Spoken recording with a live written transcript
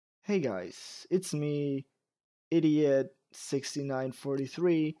Hey guys, it's me, Idiot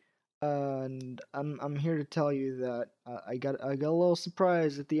 6943, and I'm here to tell you that I got a little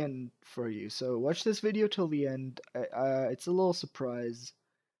surprise at the end for you. So watch this video till the end. It's a little surprise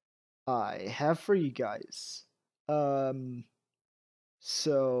I have for you guys. Um,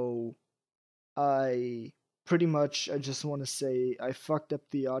 so I I just want to say I fucked up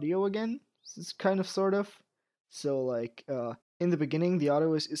the audio again. It's kind of sort of. So in the beginning the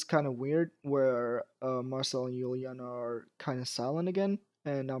audio is kind of weird where Marcel and Julian are kind of silent again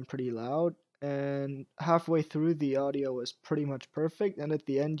and I'm pretty loud, and halfway through the audio is pretty much perfect, and at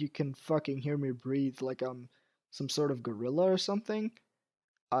the end you can fucking hear me breathe like I'm some sort of gorilla or something.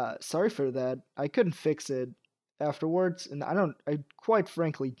 Sorry for that. I couldn't fix it afterwards, and I quite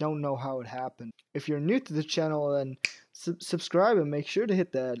frankly don't know how it happened. If you're new to the channel, then subscribe and make sure to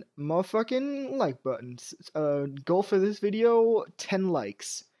hit that motherfucking like button. Goal for this video, 10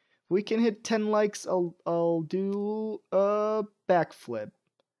 likes. If we can hit 10 likes, I'll do a backflip.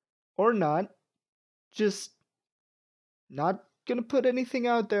 Or not. Just not gonna put anything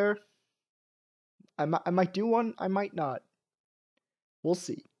out there. I might do one, I might not. We'll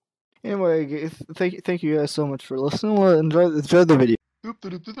see. Anyway, thank you guys so much for listening. Well, enjoy the video.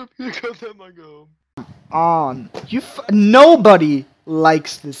 On. Nobody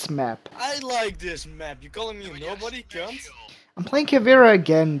likes this map. I like this map. You calling me nobody, cunt? I'm playing Kavira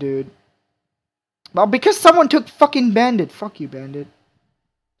again, dude. Well, because someone took fucking Bandit. Fuck you, Bandit.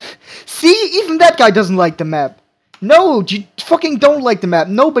 See? Even that guy doesn't like the map. No, you fucking don't like the map.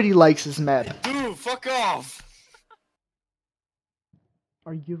 Nobody likes this map. Dude, fuck off.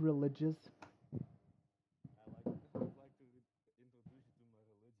 Are you religious?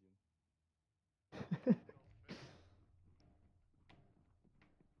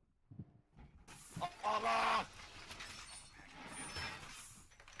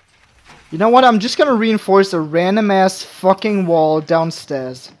 You know what? I'm just gonna reinforce a random ass fucking wall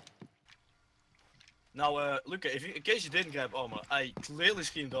downstairs. Now, Luca, in case you didn't grab armor, I clearly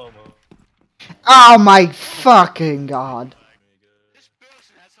screamed armor. Oh my fucking god. This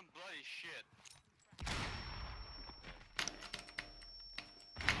person had some bloody shit.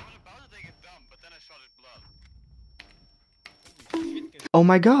 I was about to take a dump, but then I saw his blood. Oh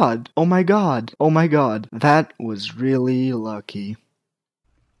my god. Oh my god. Oh my god. That was really lucky.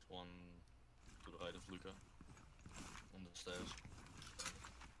 One to the right of Luca. On the stairs.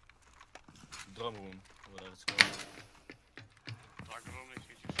 Drum room, whatever it's called.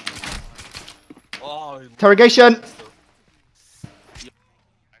 Oh, Interrogation! Tough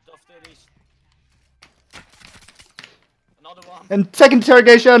titties. Another one. And second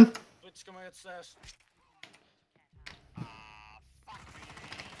interrogation! Which coming upstairs.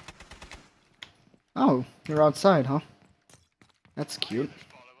 Oh, you're outside, huh? That's cute.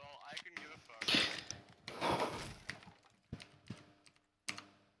 I can give a fuck.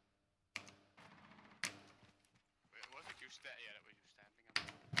 Wait, was it you yeah, that was you stamping him.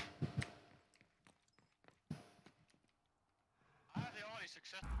 I have the only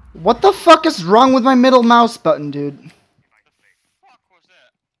success. What the fuck is wrong with my middle mouse button, dude? What the fuck was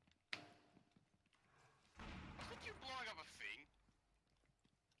that? Was you blowing up a thing?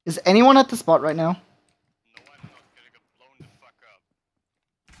 Is anyone at the spot right now? No, I'm not gonna get blown the fuck up.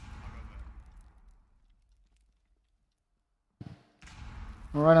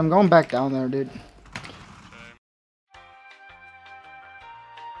 Alright, I'm going back down there, dude.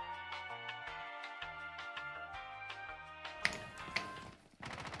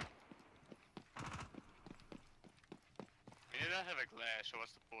 They don't have a glass, so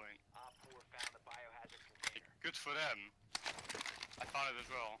what's the point? Good for them. I found it as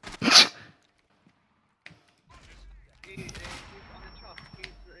well. He's on the truck.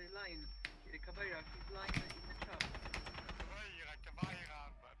 He's lying. Cabira, he's lying in the truck. Cabira,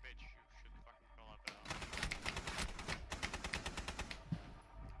 bitch, you should fucking call that down.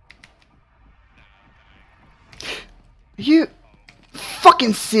 Are you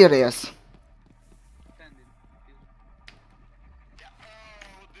fucking serious? Standing. Yeah,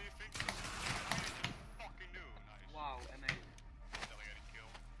 oh, do you think so? Fucking do. Nice. Wow, amazing. Still getting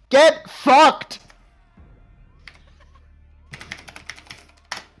killed. Get fucked!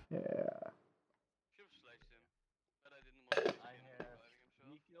 Yeah. Should've sliced him, but I didn't want to. I have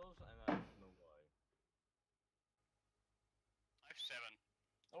 3 kills and I don't know why. I have 7.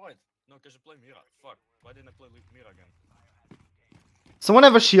 Oh wait, no, because I play Mira. Fuck, why didn't I play Mira again? Someone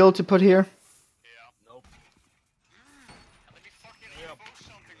have a shield to put here? Yeah. Nope. Let me fucking info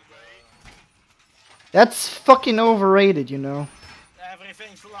something, Ray. That's fucking overrated, you know.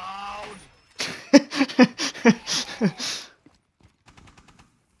 Everything's loud!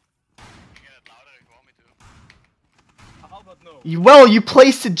 How about no? Well, you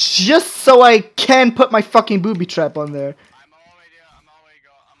placed it just so I can put my fucking booby trap on there. I'm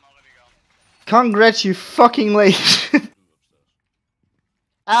already gone. Congrats, you fucking late.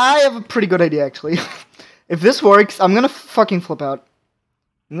 I have a pretty good idea, actually. If this works, I'm gonna fucking flip out.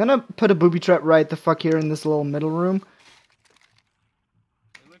 I'm gonna put a booby trap right the fuck here in this little middle room.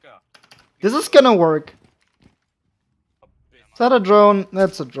 Hey, Luca. This is gonna work. Is that a drone?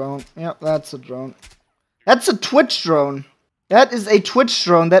 That's a drone. Yep, that's a drone. That's a Twitch drone. That is a Twitch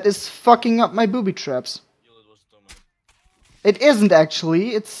drone that is fucking up my booby traps. It isn't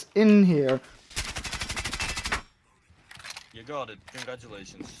actually, it's in here. You got it.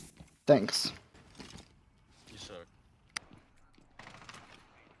 Congratulations. Thanks. You suck.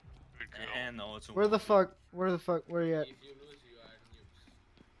 Good girl. And no, it's a Where the fuck are you at? If you lose, you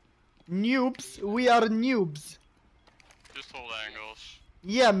are noobs. Noobs? We are noobs. Just hold angles.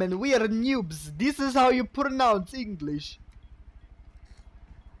 Yeah man, we are noobs. This is how you pronounce English.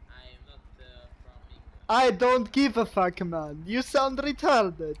 I am not from England. I don't give a fuck, man. You sound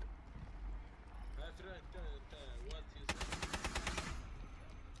retarded. That's right, what you say?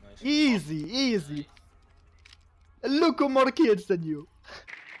 nice. Easy, easy. Look who more kids than you.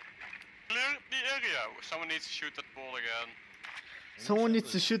 Clear the area. Someone needs to shoot that ball again. Someone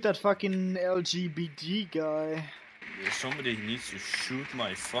needs to shoot that fucking LGBT guy. Somebody needs to shoot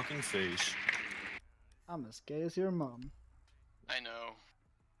my fucking face. I'm as gay as your mom. I know.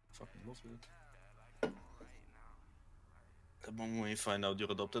 Fucking love it. The moment when you find out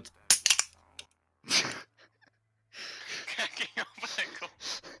you're adopted. Cracking up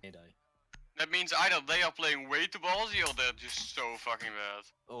ankles. Hey, die. That means either they are playing way too ballsy or they're just so fucking bad.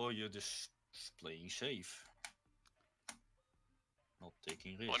 Or you're just playing safe. Not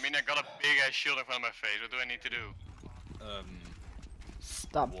taking risks. Well, I mean, I got a big ass shield in front of my face. What do I need to do?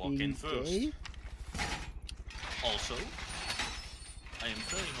 Stop Walk being in first. gay. Also, I am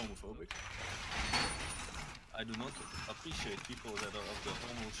very homophobic. I do not appreciate people that are of the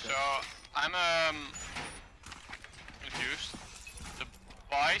homosexual. So, I'm confused. The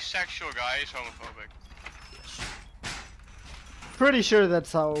bisexual guy is homophobic. Yes. Pretty sure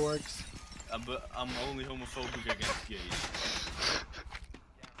that's how it works. But I'm only homophobic against gays.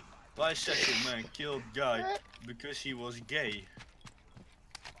 Bisexual man killed guy because he was gay.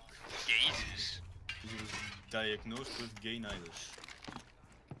 Jesus. Because he was diagnosed with gayness.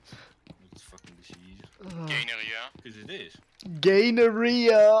 It's fucking disease. Gainer, yeah. Because it is.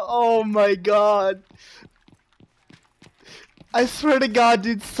 Gayneria. Oh my god. I swear to god,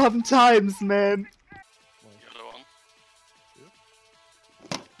 dude, sometimes, man. The other one.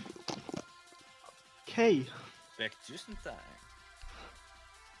 Okay. Back just in time.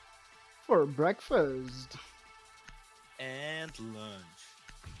 For breakfast. And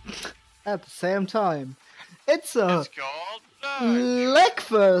lunch. At the same time. It's a It's called lunch.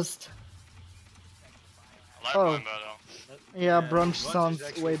 breakfast. I like Oh. mine better. Yeah, brunch lunch is sounds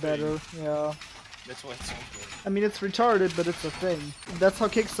actually way a thing. better. Yeah. That's why it sounds good. I mean, it's retarded, but it's a thing. That's how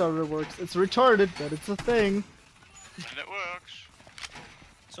Kickstarter works. It's retarded, but it's a thing. And it works.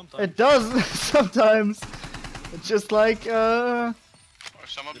 Sometimes. It does sometimes. It's just like Or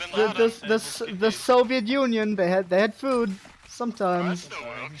Osama bin Laden. the Soviet Union. They had food That sometimes. still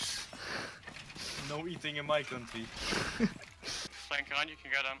works. No eating in my country. Flank around, you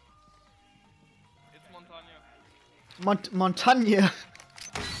can get him. It's Montagna. Montagne. Get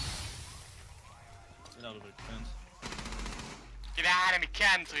out of it, fence. Get out of my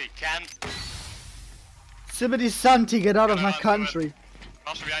country, Ken. Sibidi Santi, get out of my Do it. country.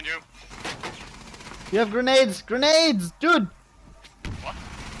 Also behind you. You have grenades! Grenades! Dude! What?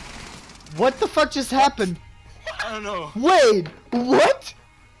 What the fuck just happened? I don't know. Wait! What?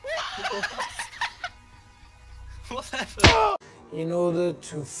 What happened? in order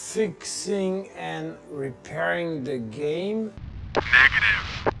to fixing and repairing the game. I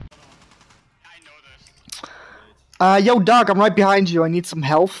know this. Yo, Doc, I'm right behind you. I need some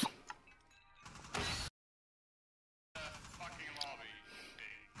health. Fucking lobby.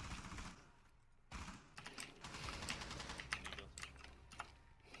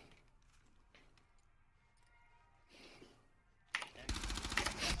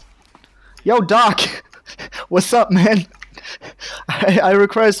 Yo, Doc! What's up, man? I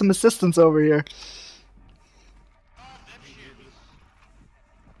require some assistance over here.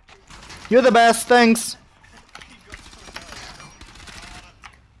 You're the best, thanks.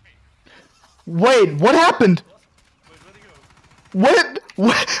 Wait, what happened? What?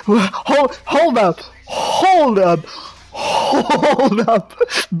 Hold up. Hold up. Hold up.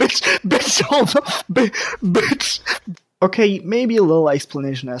 Bitch, hold up. Bitch. Okay, maybe a little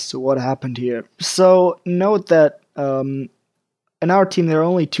explanation as to what happened here. So, note that in our team there are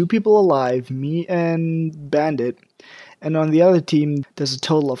only 2 people alive, me and Bandit. And on the other team, there's a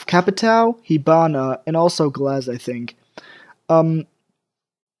total of Capitao, Hibana, and also Glaz, I think.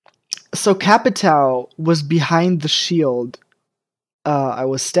 So Capitao was behind the shield I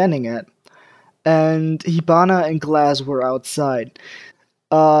was standing at, and Hibana and Glaz were outside.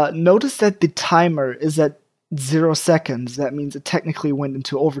 Notice that the timer is at 0 seconds. That means it technically went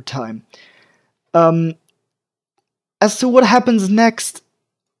into overtime. As to what happens next,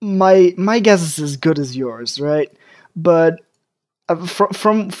 my guess is as good as yours, right? But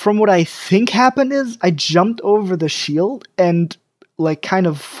from what I think happened is I jumped over the shield and like kind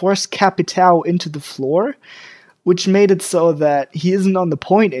of forced Capitao into the floor, which made it so that he isn't on the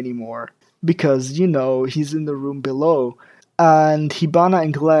point anymore because you know he's in the room below, and Hibana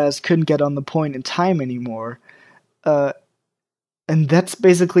and Glass couldn't get on the point in time anymore. And that's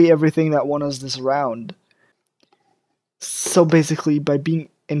basically everything that won us this round. So basically, by being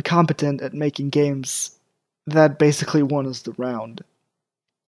incompetent at making games, that basically won us the round.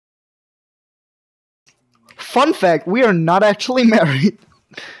 Fun fact, we are not actually married.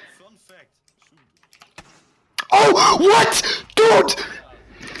 Fun fact. Oh, what? Dude!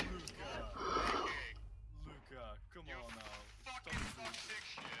 Luca, come You on now. fucking fuck sick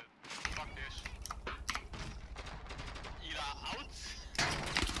shit. Fuck this. Ila out.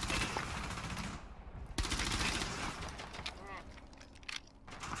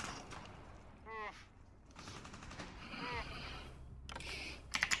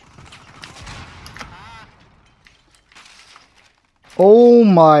 Oh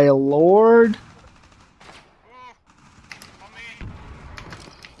my lord. On me.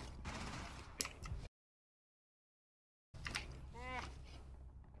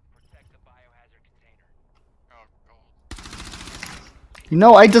 Protect the biohazard container. Oh god. You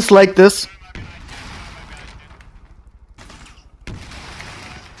know, I dislike this.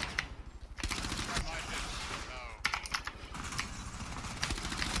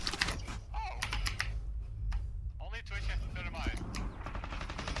 Only Twitch has thermite.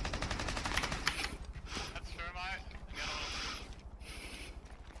 That's thermite. And the other one.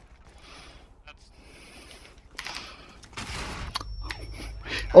 That's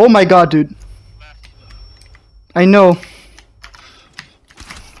Oh my god, dude. left. I know.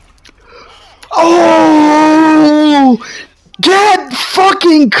 Oh! Get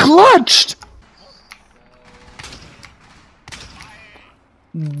fucking clutched!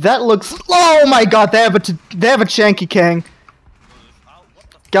 That looks. Oh my god, they have a Chanky Kang.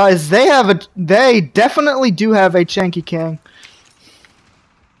 Guys, they definitely do have a Chanky Kang.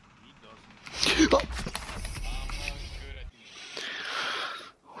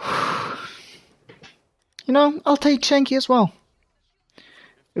 You know, I'll take Chanky as well.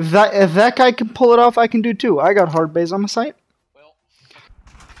 If that guy can pull it off, I can do too. I got hard base on my site. Well, Luca?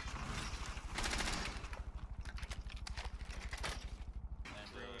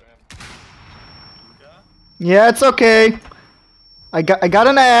 Yeah, it's okay. I got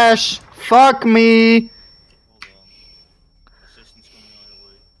an Ash. Fuck me. Hold on. Assistance coming on your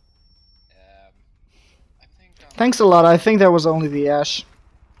way. I think I'm Thanks a lot. I think that was only the Ash.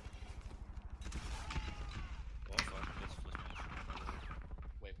 Oh fuck, that's flash management.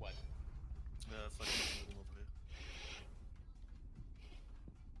 Wait, what? Flash management room over here.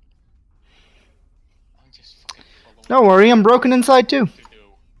 I'm just fucking following Don't worry, I'm broken inside too. you to do.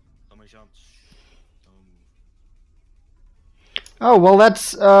 How many shots? Oh, well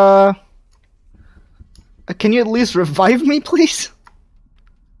that's, can you at least revive me, please?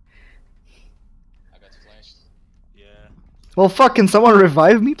 I got flashed. Yeah. Well, fuck, can someone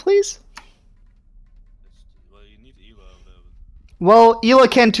revive me, please? Well, you need Ela there. Well, Ela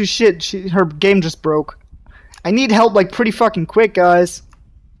can't do shit. Her game just broke. I need help, like, pretty fucking quick, guys.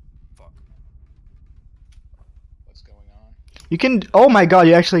 Fuck. What's going on? You can... Oh my god,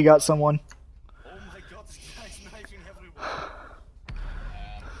 you actually got someone. Oh my god, this guy's knifing everyone.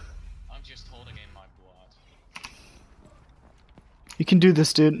 I'm just holding in my blood. You can do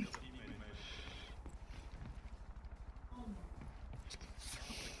this, dude. He made it.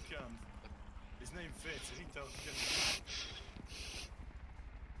 Cunt. His name fits, he tells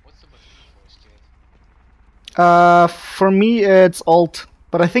What's the button for voice chat? For me, it's Alt.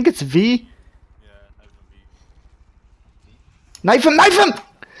 But I think it's V. Yeah, I have a V. Knife him! Knife him!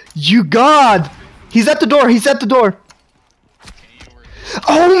 You god! He's at the door! He's at the door! Can you resist?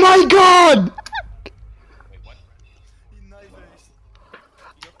 Oh my god! Wait, what? He knife-based.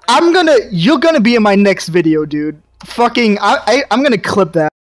 You're gonna be in my next video, dude. Fucking, I'm gonna clip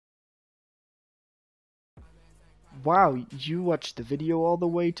that. wow, you watched the video all the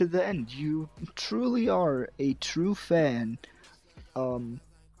way to the end. You truly are a true fan.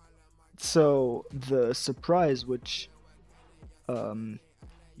 So the surprise, which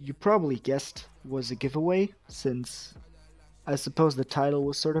you probably guessed was a giveaway, since I suppose the title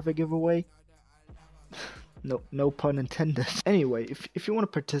was sort of a giveaway. No pun intended. Anyway, if you want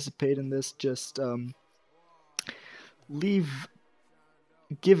to participate in this, just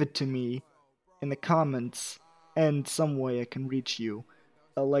give it to me in the comments, and some way I can reach you,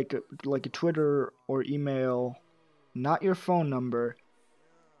 like a Twitter or email, not your phone number,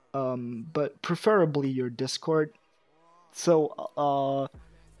 but preferably your Discord. So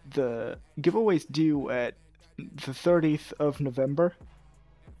the giveaway's due at the 30th of November.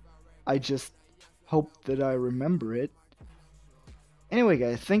 I just hope that I remember it. Anyway,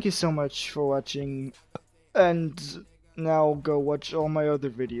 guys, thank you so much for watching, and now go watch all my other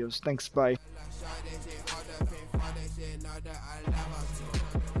videos. Thanks, bye.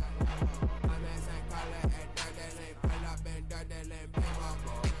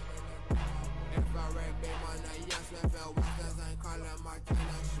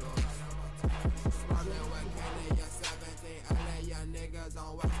 Niggas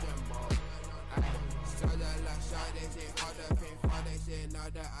on Western Ball. So the left shot, they say hard to pay for, they say no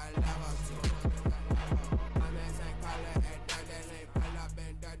that I love her too.